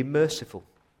mean to be merciful?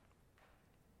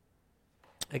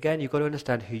 Again, you've got to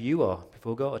understand who you are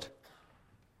before God.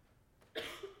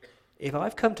 If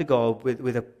I've come to God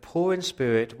with a poor in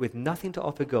spirit, with nothing to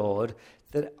offer God,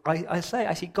 then I say,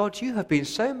 actually, God, you have been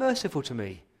so merciful to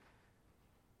me.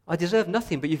 I deserve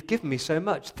nothing, but you've given me so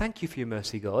much. Thank you for your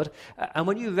mercy, God. And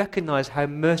when you recognize how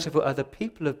merciful other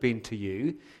people have been to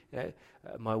you,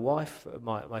 my wife,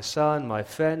 my son, my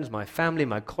friends, my family,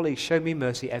 my colleagues show me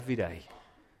mercy every day.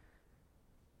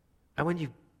 And when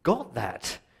you've got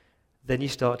that, then you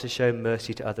start to show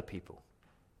mercy to other people.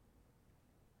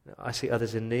 I see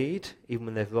others in need, even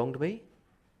when they've wronged me.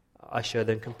 I show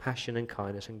them compassion and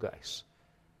kindness and grace.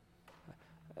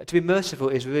 To be merciful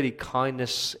is really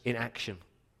kindness in action.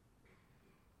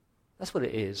 That's what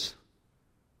it is.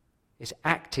 It's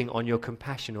acting on your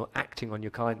compassion or acting on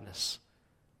your kindness.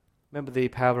 Remember the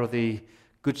parable of the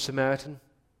Good Samaritan?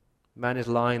 Man is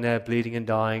lying there bleeding and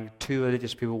dying. Two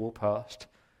religious people walk past.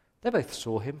 They both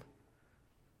saw him.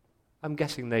 I'm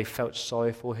guessing they felt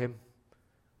sorry for him.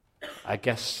 I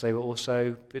guess they were also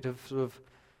a bit of sort of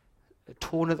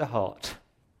torn at the heart.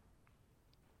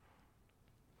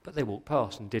 But they walked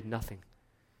past and did nothing.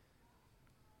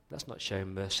 That's not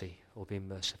showing mercy or being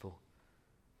merciful.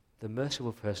 The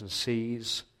merciful person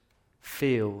sees,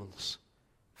 feels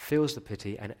the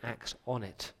pity and acts on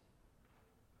it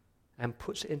and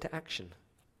puts it into action.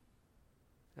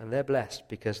 And they're blessed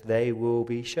because they will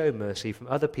be shown mercy from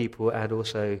other people and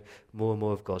also more and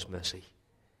more of God's mercy.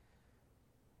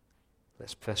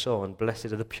 Let's press on. Blessed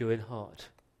are the pure in heart.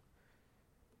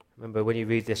 Remember, when you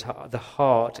read this, the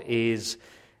heart is,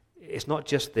 it's not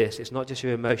just this, it's not just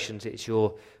your emotions, it's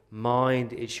your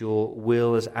mind, it's your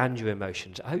wills and your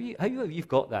emotions. I hope you've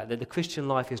got that the Christian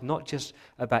life is not just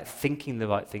about thinking the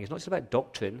right thing, it's not just about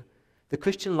doctrine. The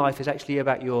Christian life is actually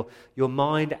about your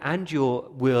mind and your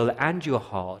will and your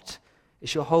heart.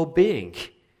 It's your whole being.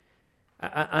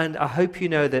 And I hope you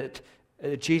know that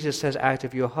Jesus says out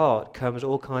of your heart comes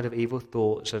all kind of evil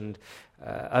thoughts and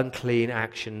unclean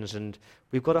actions, and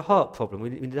we've got a heart problem.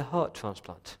 We need a heart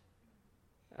transplant.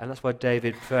 And that's why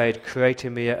David prayed, create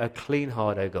in me a clean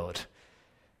heart, O God.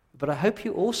 But I hope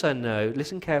you also know,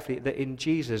 listen carefully, that in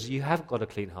Jesus you have got a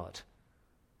clean heart.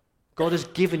 God has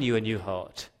given you a new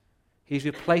heart. He's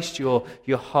replaced your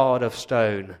heart of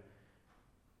stone.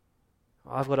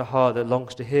 I've got a heart that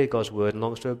longs to hear God's word and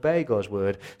longs to obey God's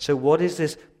word. So what is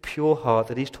this pure heart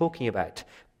that he's talking about?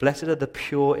 Blessed are the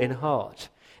pure in heart.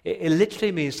 It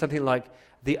literally means something like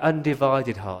the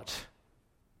undivided heart.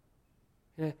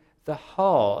 You know, the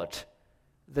heart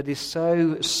that is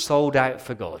so sold out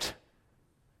for God.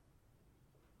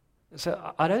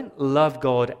 So I don't love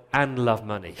God and love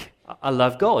money. I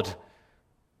love God.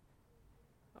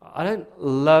 I don't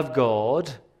love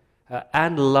God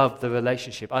and love the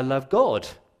relationship. I love God.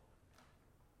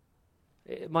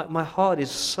 My heart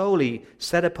is solely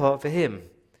set apart for him.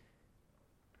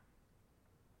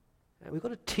 And we've got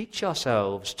to teach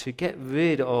ourselves to get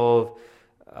rid of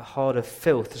a heart of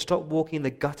filth, to stop walking in the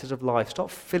gutters of life,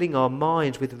 stop filling our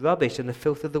minds with rubbish and the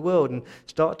filth of the world, and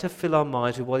start to fill our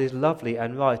minds with what is lovely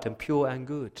and right and pure and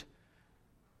good.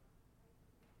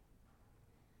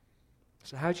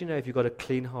 So how do you know if you've got a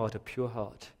clean heart, a pure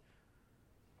heart?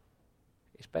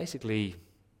 It's basically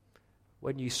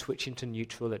when you switch into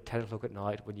neutral at 10 o'clock at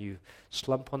night, when you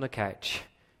slump on the couch,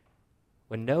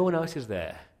 when no one else is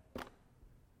there,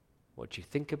 what you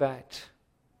think about,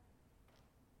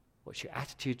 what's your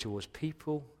attitude towards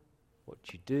people, what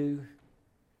you do.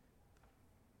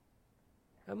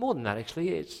 And more than that, actually,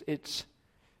 it's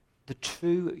the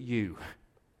true you.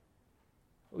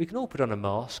 We can all put on a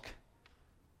mask,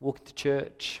 walk into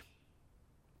church,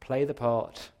 play the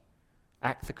part,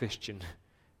 act the Christian,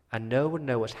 and no one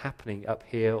know what's happening up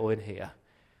here or in here.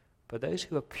 But those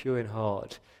who are pure in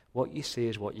heart, what you see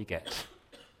is what you get.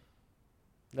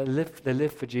 They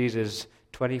live for Jesus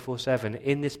 24/7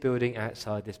 in this building,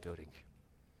 outside this building.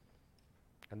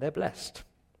 And they're blessed,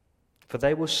 for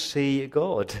they will see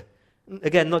God.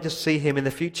 Again, not just see him in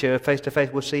the future, face to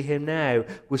face, we'll see him now.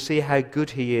 We'll see how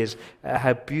good he is,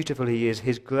 how beautiful he is,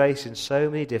 his grace in so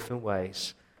many different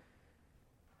ways.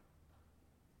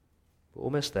 We're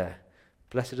almost there.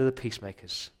 Blessed are the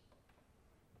peacemakers.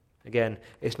 Again,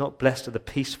 it's not blessed are the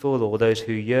peaceful or those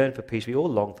who yearn for peace. We all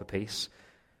long for peace.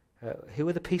 Who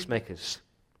are the peacemakers?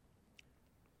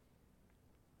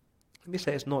 Let me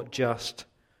say it's not just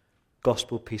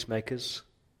gospel peacemakers,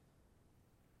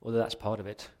 although that's part of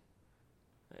it.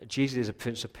 Jesus is a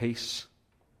Prince of Peace.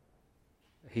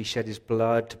 He shed his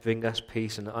blood to bring us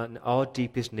peace, and our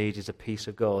deepest need is the peace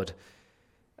of God.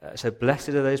 So blessed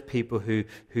are those people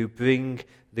who bring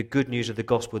the good news of the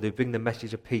gospel, they bring the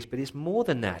message of peace. But it's more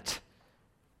than that.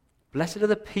 Blessed are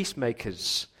the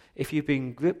peacemakers. if you've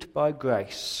been gripped by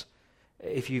grace,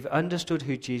 if you've understood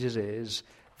who Jesus is,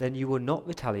 then you will not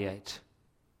retaliate,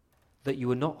 that you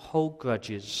will not hold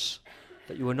grudges,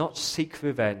 that you will not seek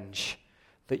revenge,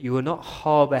 that you will not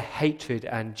harbor hatred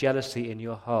and jealousy in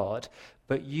your heart,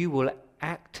 but you will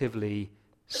actively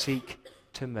seek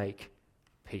to make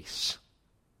peace.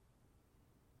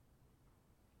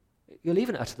 You'll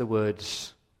even utter the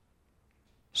words,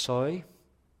 "Sorry,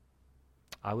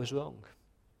 I was wrong."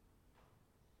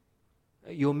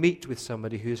 You'll meet with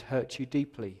somebody who's hurt you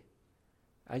deeply,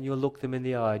 and you'll look them in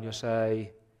the eye and you'll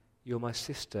say, "You're my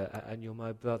sister and you're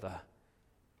my brother.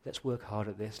 Let's work hard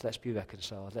at this. Let's be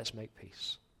reconciled. Let's make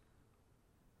peace."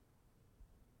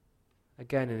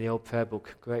 Again, in the old prayer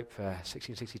book, Great Prayer,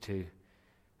 1662,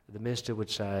 the minister would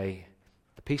say,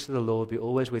 "The peace of the Lord be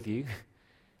always with you."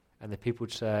 And the people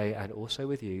would say, "And also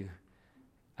with you."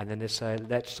 And then they'd say,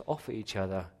 "Let's offer each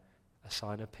other a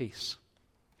sign of peace."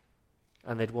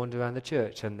 And they'd wander around the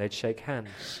church and they'd shake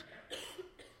hands.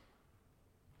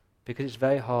 Because it's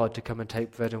very hard to come and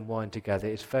take bread and wine together.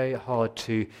 It's very hard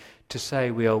to say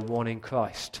we are one in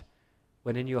Christ,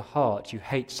 when in your heart you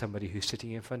hate somebody who's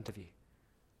sitting in front of you.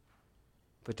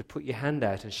 But to put your hand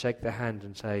out and shake their hand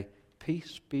and say,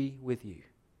 "Peace be with you.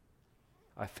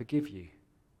 I forgive you.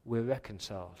 We're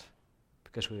reconciled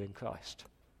because we're in Christ."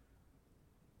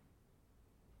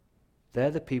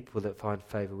 They're the people that find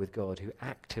favor with God, who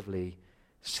actively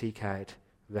seek out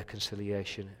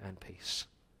reconciliation and peace.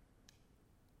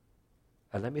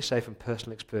 And let me say from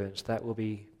personal experience, that will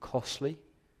be costly.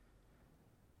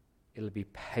 It'll be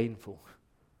painful.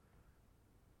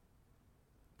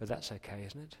 But that's okay,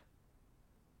 isn't it?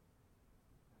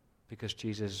 Because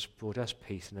Jesus brought us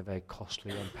peace in a very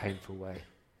costly and painful way.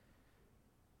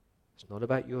 It's not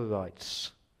about your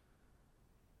rights.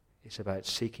 It's about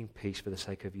seeking peace for the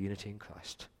sake of unity in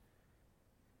Christ.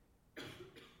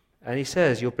 And he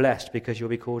says you're blessed because you'll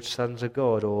be called sons of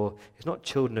God, or it's not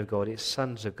children of God, it's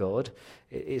sons of God.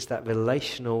 It's that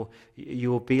relational,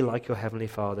 you will be like your heavenly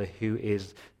Father, who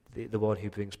is the one who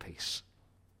brings peace.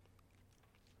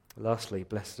 Lastly,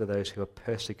 blessed are those who are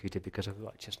persecuted because of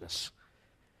righteousness.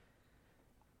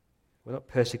 We're not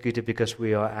persecuted because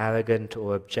we are arrogant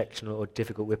or objectionable or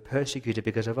difficult. We're persecuted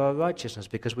because of our righteousness,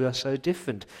 because we are so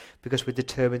different, because we're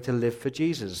determined to live for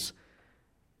Jesus.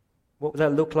 What would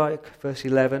that look like? Verse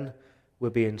 11,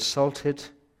 we'll be insulted,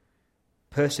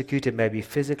 persecuted maybe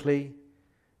physically,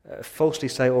 falsely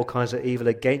say all kinds of evil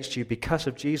against you because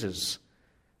of Jesus.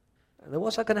 And then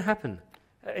what's that going to happen?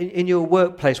 In your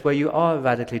workplace where you are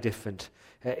radically different,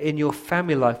 in your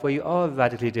family life where you are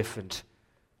radically different,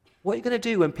 what are you going to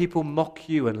do when people mock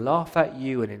you and laugh at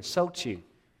you and insult you?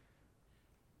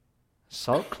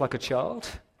 Sulk like a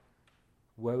child?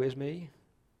 Woe is me.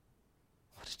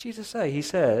 What does Jesus say? He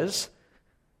says,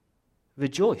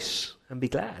 rejoice and be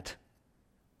glad.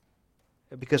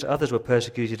 Because others were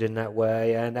persecuted in that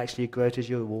way, and actually great is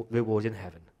your reward in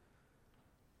heaven.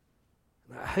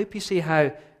 I hope you see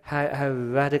how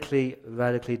radically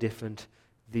different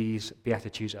these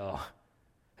Beatitudes are.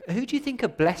 Who do you think are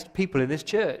blessed people in this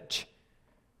church?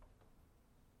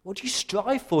 What do you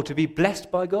strive for to be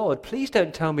blessed by God? Please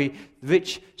don't tell me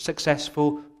rich,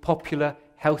 successful, popular,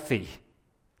 healthy.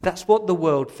 That's what the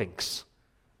world thinks.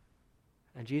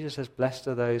 And Jesus says, blessed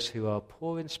are those who are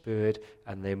poor in spirit,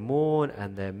 and they mourn,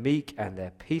 and they're meek, and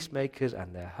they're peacemakers,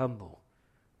 and they're humble.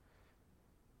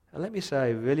 And let me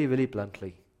say really, really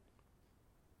bluntly,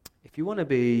 if you want to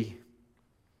be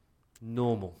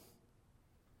normal,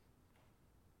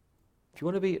 if you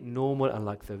want to be normal and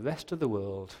like the rest of the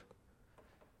world,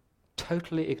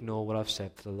 totally ignore what I've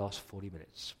said for the last 40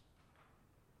 minutes.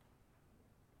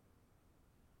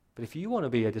 But if you want to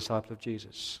be a disciple of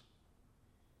Jesus,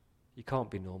 you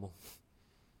can't be normal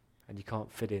and you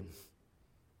can't fit in.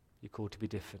 You're called to be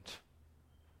different.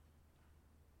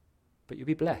 But you'll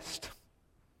be blessed.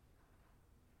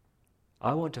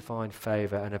 I want to find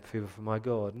favor and approval from my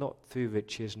God, not through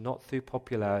riches, not through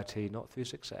popularity, not through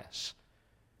success,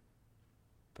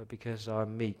 but because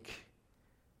I'm meek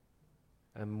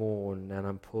and mourn and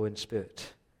I'm poor in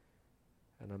spirit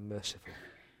and I'm merciful.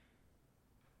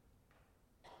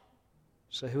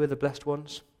 So who are the blessed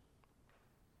ones?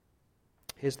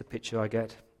 Here's the picture I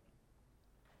get.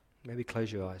 Maybe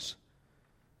close your eyes.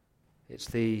 It's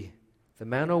the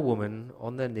man or woman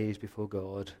on their knees before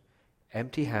God,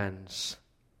 empty hands,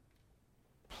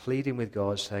 pleading with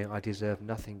God, saying, I deserve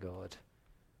nothing, God.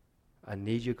 I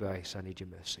need your grace, I need your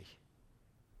mercy.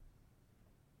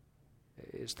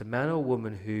 It's the man or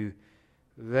woman who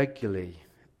readily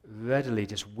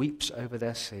just weeps over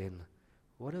their sin.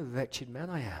 What a wretched man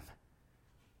I am.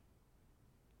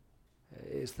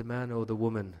 It's the man or the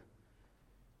woman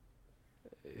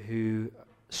who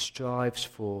strives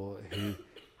for, who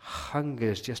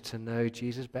hungers just to know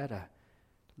Jesus better.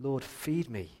 Lord, feed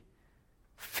me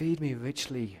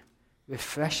richly,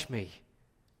 refresh me.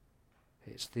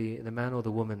 It's the man or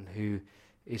the woman who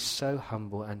is so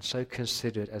humble and so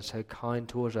considerate and so kind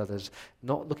towards others,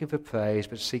 not looking for praise,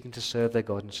 but seeking to serve their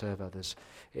God and serve others.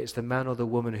 It's the man or the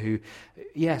woman who,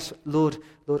 yes, Lord,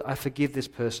 I forgive this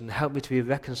person. Help me to be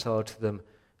reconciled to them.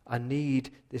 I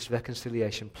need this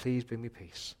reconciliation. Please bring me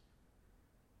peace.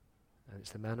 And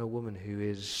it's the man or woman who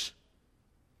is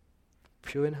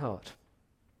pure in heart,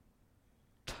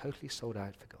 totally sold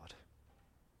out for God.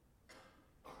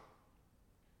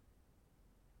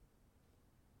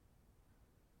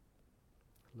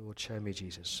 Lord, show me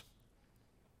Jesus.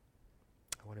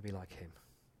 I want to be like him.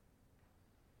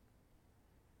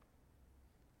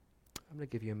 I'm going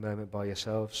to give you a moment by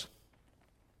yourselves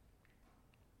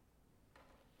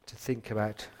to think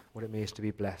about what it means to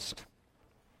be blessed.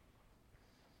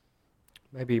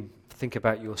 Maybe think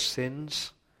about your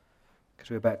sins, because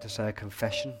we're about to say a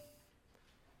confession.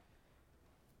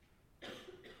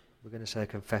 We're going to say a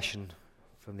confession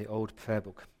from the old prayer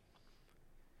book,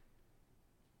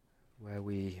 where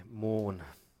we mourn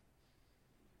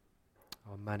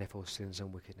our manifold sins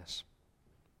and wickedness.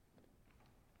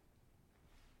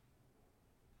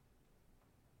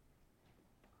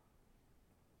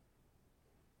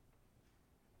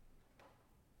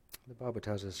 The Bible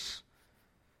tells us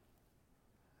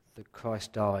that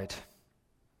Christ died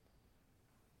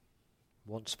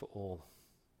once for all,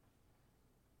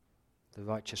 the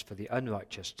righteous for the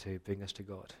unrighteous, to bring us to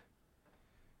God.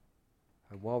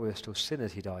 And while we were still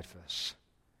sinners, he died for us.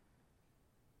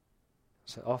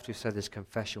 So after we've said this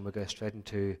confession, we'll go straight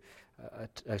into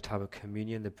a time of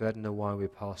communion. The bread and the wine we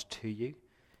pass to you.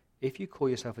 If you call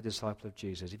yourself a disciple of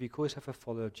Jesus, if you call yourself a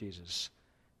follower of Jesus,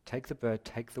 take the bread,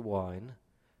 take the wine,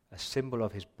 a symbol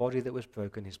of his body that was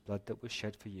broken, his blood that was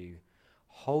shed for you.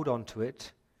 Hold on to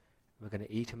it. We're going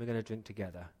to eat and we're going to drink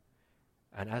together.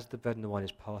 And as the bread and the wine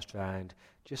is passed around,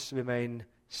 just remain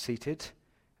seated,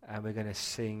 and we're going to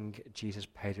sing Jesus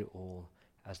Paid It All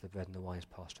as the bread and the wine is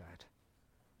passed around.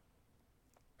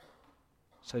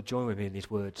 So join with me in these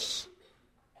words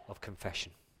of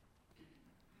confession.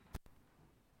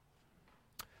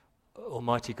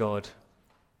 Almighty God,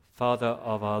 Father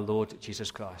of our Lord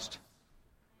Jesus Christ,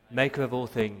 maker of all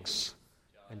things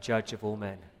and judge of all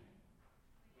men,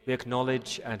 we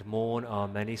acknowledge and mourn our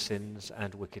many sins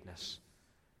and wickedness,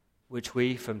 which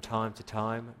we from time to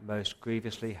time most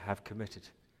grievously have committed,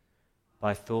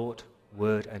 by thought,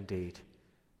 word, and deed,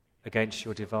 against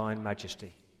your divine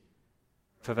majesty,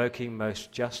 provoking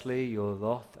most justly your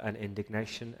wrath and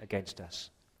indignation against us.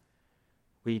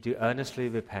 We do earnestly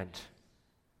repent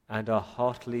and are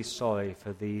heartily sorry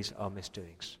for these our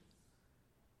misdoings.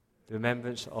 The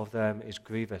remembrance of them is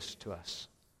grievous to us.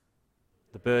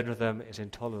 The burden of them is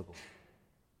intolerable.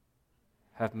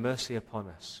 Have mercy upon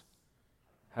us.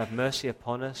 Have mercy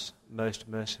upon us, most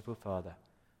merciful Father.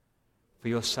 For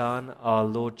your Son, our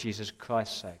Lord Jesus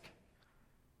Christ's sake,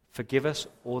 forgive us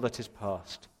all that is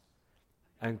past,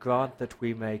 and grant that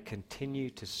we may continue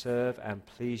to serve and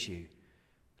please you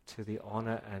to the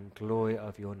honor and glory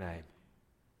of your name.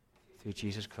 Through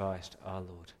Jesus Christ our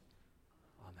Lord.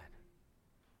 Amen.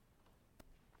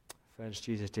 Friends,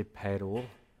 Jesus did pay it all.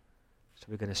 So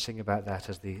we're going to sing about that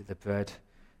as the bread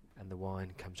and the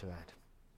wine comes around.